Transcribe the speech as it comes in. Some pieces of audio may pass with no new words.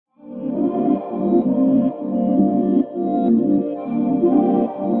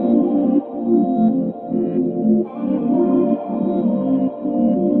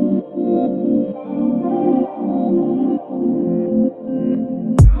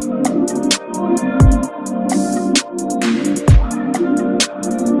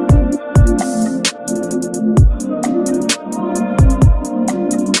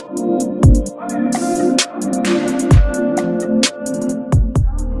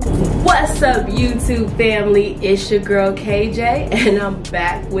What's up, YouTube family? It's your girl KJ, and I'm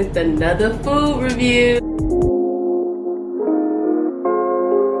back with another food review.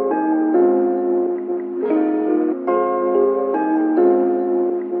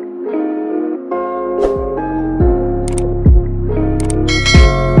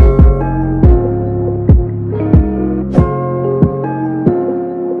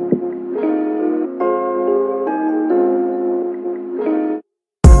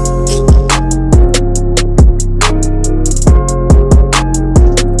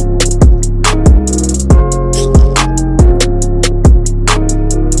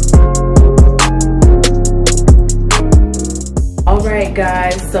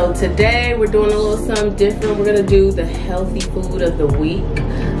 Guys, so today we're doing a little something different. We're gonna do the healthy food of the week.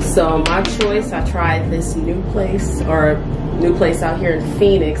 So my choice, I tried this new place out here in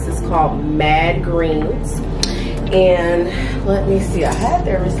Phoenix. It's called Mad Greens, and let me see, I had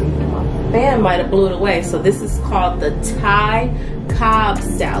their receipt. My fan might have blew it away. So this is called the Thai Cobb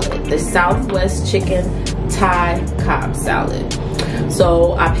salad, the Southwest chicken Thai Cobb salad.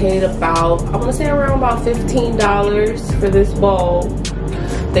 So I paid about, I want to say around about $15 for this bowl.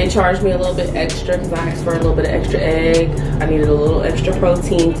 They charged me a little bit extra because I asked for a little bit of extra egg. I needed a little extra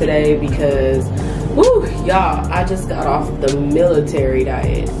protein today because, woo, y'all, I just got off the military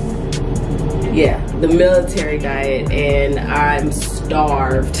diet. Yeah, the military diet, and I'm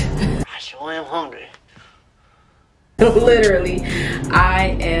starved. I sure am hungry. Literally,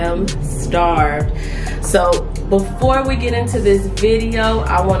 I am starved. So before we get into this video,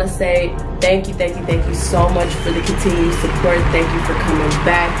 I want to say thank you so much for the continued support. Thank you for coming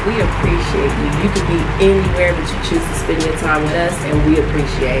back. We appreciate you. You could be anywhere, but you choose to spend your time with us, and we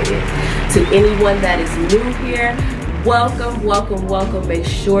appreciate it. To anyone that is new here, welcome, welcome, welcome. Make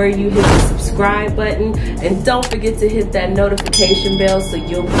sure you hit the subscribe button, and don't forget to hit that notification bell so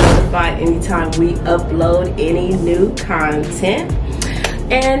you'll be notified anytime we upload any new content.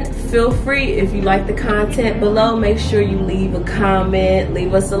 And feel free, if you like the content below, make sure you leave a comment,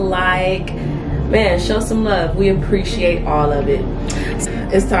 leave us a like. Man, show some love. We appreciate all of it.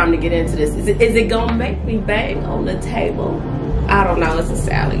 It's time to get into this. Is it gonna make me bang on the table? I don't know. It's a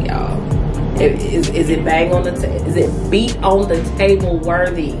salad, y'all. Is it bang on the table? Is it beat on the table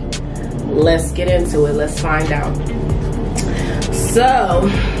worthy? Let's get into it. Let's find out. So,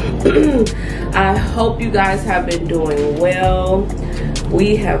 I hope you guys have been doing well.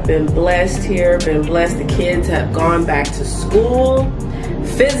 We have been blessed here, been blessed. The kids have gone back to school,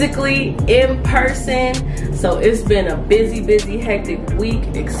 physically, in person. So it's been a busy, hectic week.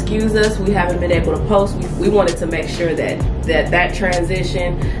 Excuse us, we haven't been able to post. We wanted to make sure that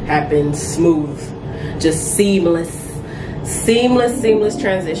transition happened smooth, just seamless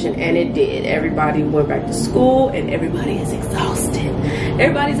transition, and it did. Everybody went back to school, and everybody is exhausted.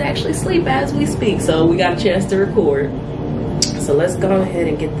 Everybody's actually asleep as we speak, so we got a chance to record. So let's go ahead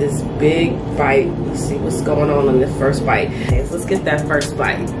and get this big bite. Let's see what's going on in the first bite. Okay, so let's get that first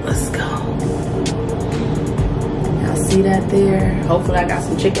bite. Let's go. Y'all see that there? Hopefully I got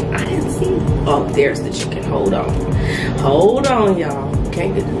some chicken. I didn't see it. Oh, there's the chicken. Hold on. Hold on, y'all.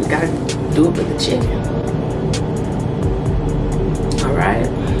 Can't get, we gotta do it with the chicken. All right.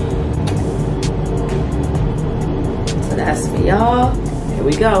 So that's for y'all. Here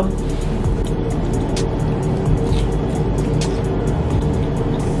we go.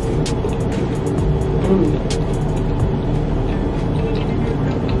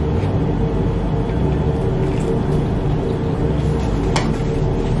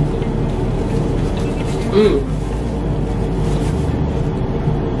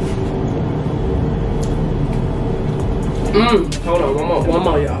 Hold on, one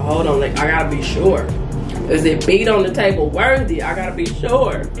more, y'all. Hold on, like, I gotta be sure. Is it beat on the table worthy? I gotta be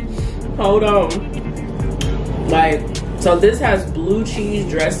sure. Hold on. Like, so this has blue cheese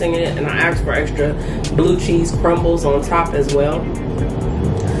dressing in it, and I asked for extra blue cheese crumbles on top as well.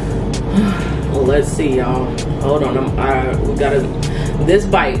 Well, let's see, y'all. Hold on, we gotta. This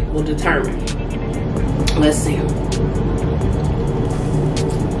bite will determine. Let's see.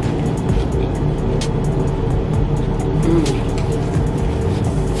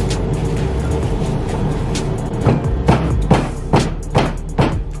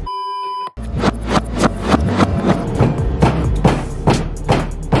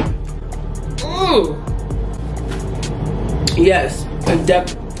 Yes, it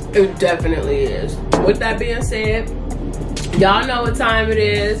definitely is. With that being said, y'all know what time it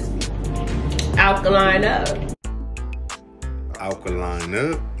is. Alkaline up. Alkaline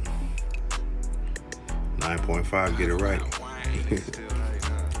up. 9.5, get it right.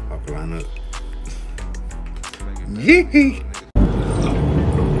 Alkaline up. Yee.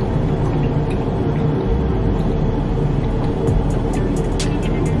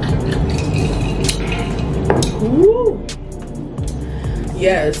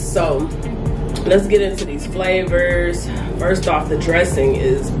 Yes, so let's get into these flavors. First off, the dressing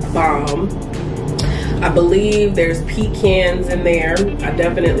is bomb. I believe there's pecans in there. I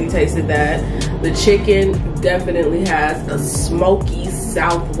definitely tasted that. The chicken definitely has a smoky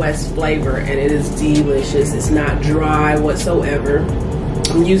Southwest flavor, and it is delicious. It's not dry whatsoever.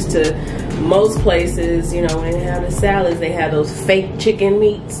 I'm used to most places, you know, when they have the salads, they have those fake chicken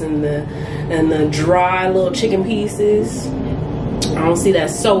meats and the dry little chicken pieces. I don't see that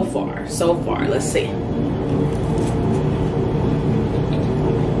so far. Let's see.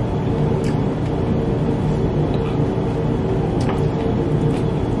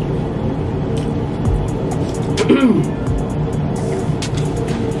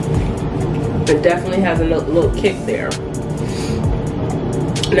 It definitely has a little kick there.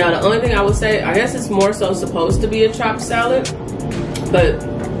 Now, the only thing I would say, I guess it's more so supposed to be a chopped salad, but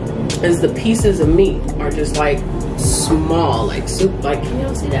is the pieces of meat are just like small, like soup, like, can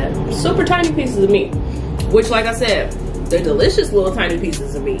y'all see that? Super tiny pieces of meat, which, like I said, they're delicious little tiny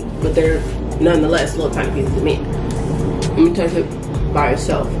pieces of meat, but they're nonetheless little tiny pieces of meat. Let me taste it by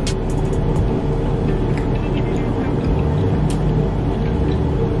itself.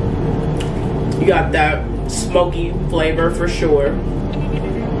 You got that smoky flavor for sure.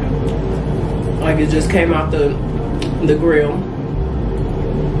 Like it just came out the grill.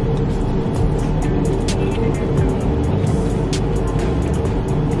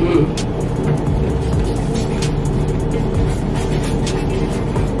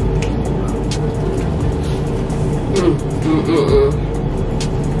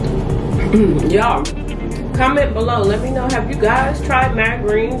 Y'all, comment below. Let me know, have you guys tried Mad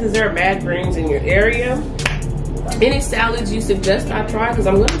Greens? Is there a Mad Greens in your area? Any salads you suggest I try? Because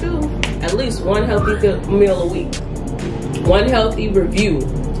I'm going to do at least one healthy meal a week. One healthy review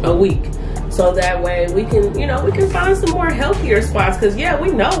a week. So that way we can, you know, we can find some more healthier spots. Because yeah,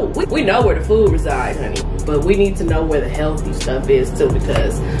 we know where the food resides, honey. But we need to know where the healthy stuff is too,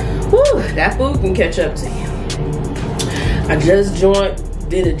 because whew, that food can catch up to you. I just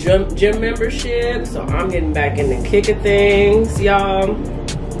did a gym membership, so I'm getting back in the kick of things, y'all.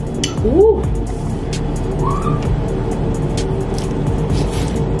 Ooh.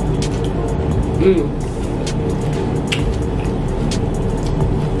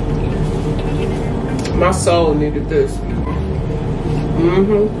 My soul needed this.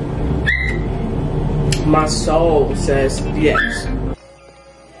 My soul says yes.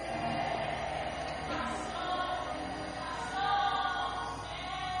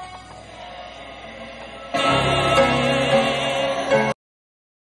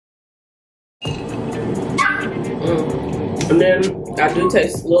 And then I do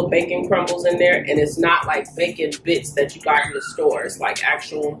taste little bacon crumbles in there, and it's not like bacon bits that you got in the store. It's like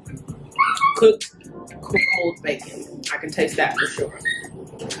actual cooked crumbled bacon. I can taste that for sure.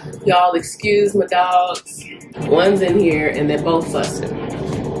 Y'all excuse my dogs. One's in here and they're both fussing.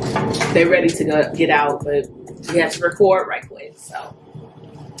 They're ready to get out, but we have to record right quick, so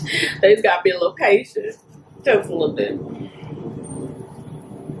they just gotta be a little patient. Just a little bit.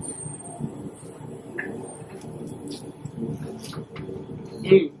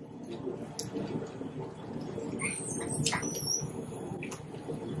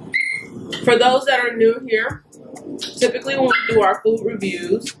 For those that are new here, typically when we do our food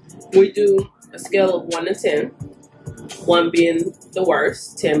reviews, we do a scale of 1 to 10. 1 being the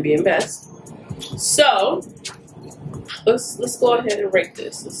worst, 10 being best. So let's go ahead and rate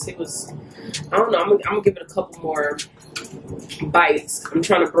this. Let's see what's, I don't know, I'm gonna give it a couple more bites. I'm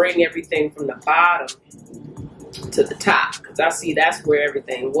trying to bring everything from the bottom to the top, because I see that's where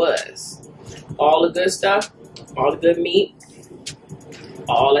everything was. All the good stuff, all the good meat,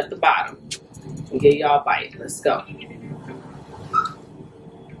 all at the bottom. And give y'all a bite. Let's go.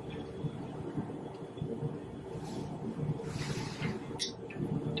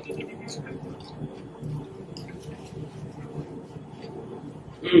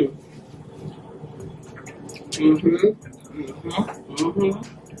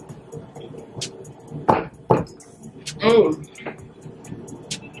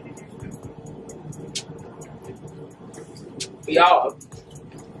 Y'all,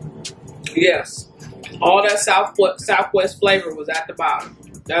 yes, all that Southwest flavor was at the bottom.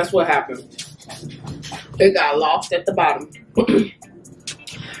 That's what happened. It got lost at the bottom.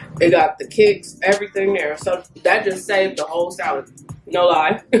 It got the kicks, everything there. So that just saved the whole salad. No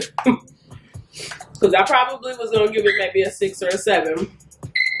lie. Because I probably was going to give it maybe a 6 or a 7.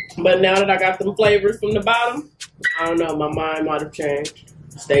 But now that I got them flavors from the bottom, I don't know, my mind might have changed.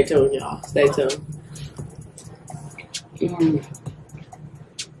 Stay tuned, y'all. Stay tuned.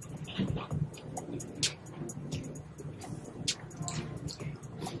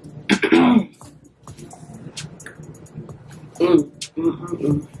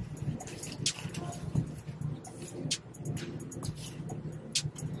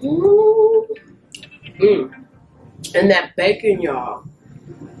 And that bacon, y'all,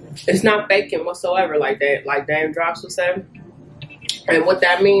 it's not bacon whatsoever, like that, like Dame Drops was saying. And what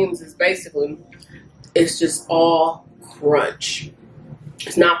that means is basically it's just all crunch.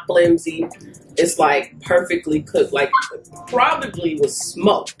 It's not flimsy. It's like perfectly cooked, like it probably was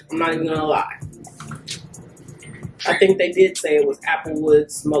smoked. I'm not even gonna lie. I think they did say it was applewood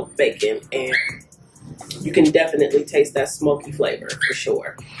smoked bacon, and you can definitely taste that smoky flavor for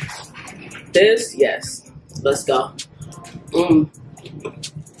sure. This, yes, let's go.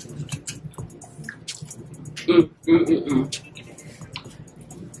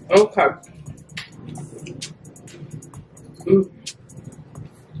 Okay.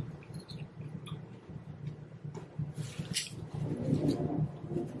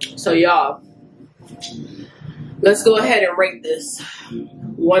 So y'all, let's go ahead and rate this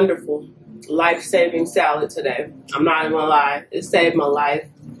wonderful, life-saving salad today. I'm not even gonna lie, it saved my life.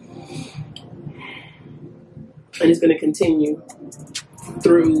 And it's gonna continue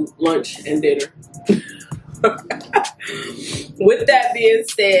through lunch and dinner. With that being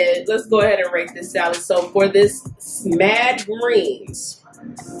said, let's go ahead and rate this salad. So for this Mad Greens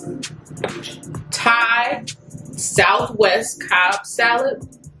Thai Southwest Cobb salad,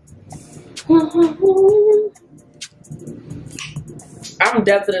 I'm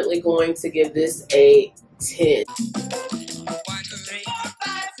definitely going to give this a 10.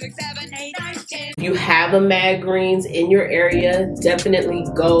 If you have a Mad Greens in your area, definitely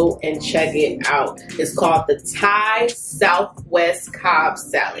go and check it out. It's called the Thai Southwest Cobb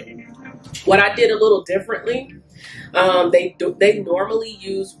salad. What I did a little differently, they normally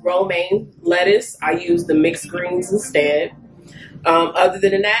use romaine lettuce. I used the mixed greens instead. Other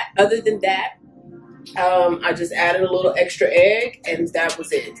than that, I just added a little extra egg, and that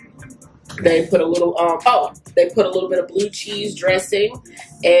was it. They put a little they put a little bit of blue cheese dressing,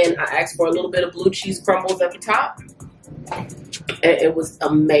 and I asked for a little bit of blue cheese crumbles at the top, and it was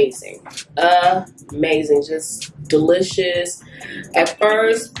amazing. Amazing, just delicious. At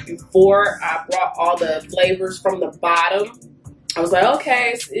first, before I brought all the flavors from the bottom, I was like,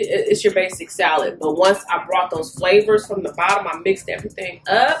 okay, it's your basic salad. But once I brought those flavors from the bottom, I mixed everything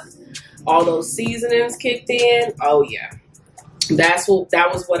up. All those seasonings kicked in. Oh yeah. That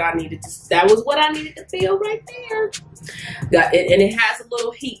was what I needed to feel right there. Got it, and it has a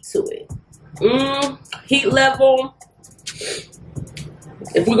little heat to it. Heat level.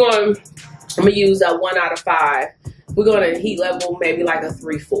 If we're going, I'm gonna use a 1 out of 5. We're going to heat level maybe like a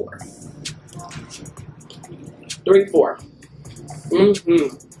 3-4. 3-4.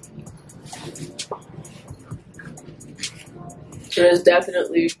 It is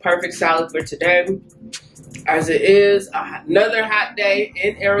definitely perfect salad for today. As it is another hot day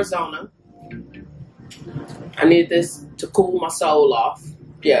in Arizona. I need this to cool my soul off.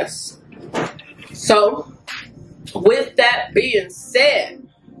 Yes. So, with that being said,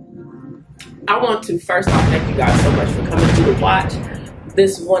 I want to first off thank you guys so much for coming through to watch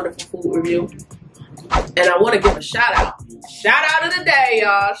this wonderful food review. And I want to give a shout out. Shout out of the day,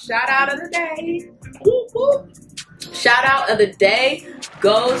 y'all. Shout out of the day. Woo, woo. Shout out of the day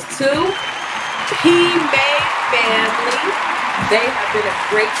goes to P-Made family. They have been a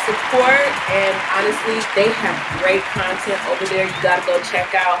great support, and honestly, they have great content over there. You gotta go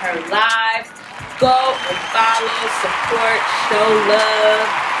check out her lives. Go and follow, support, show love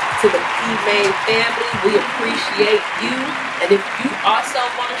to the P-Made family. We appreciate you. And if you also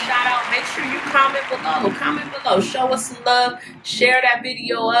want a shout out, make sure you comment below. Comment below. Show us some love. Share that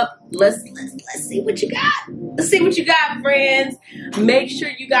video up. Let's see what you got. Let's see what you got, friends. Make sure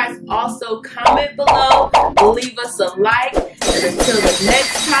you guys also comment below. Leave us a like. And until the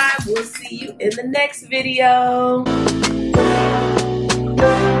next time, we'll see you in the next video.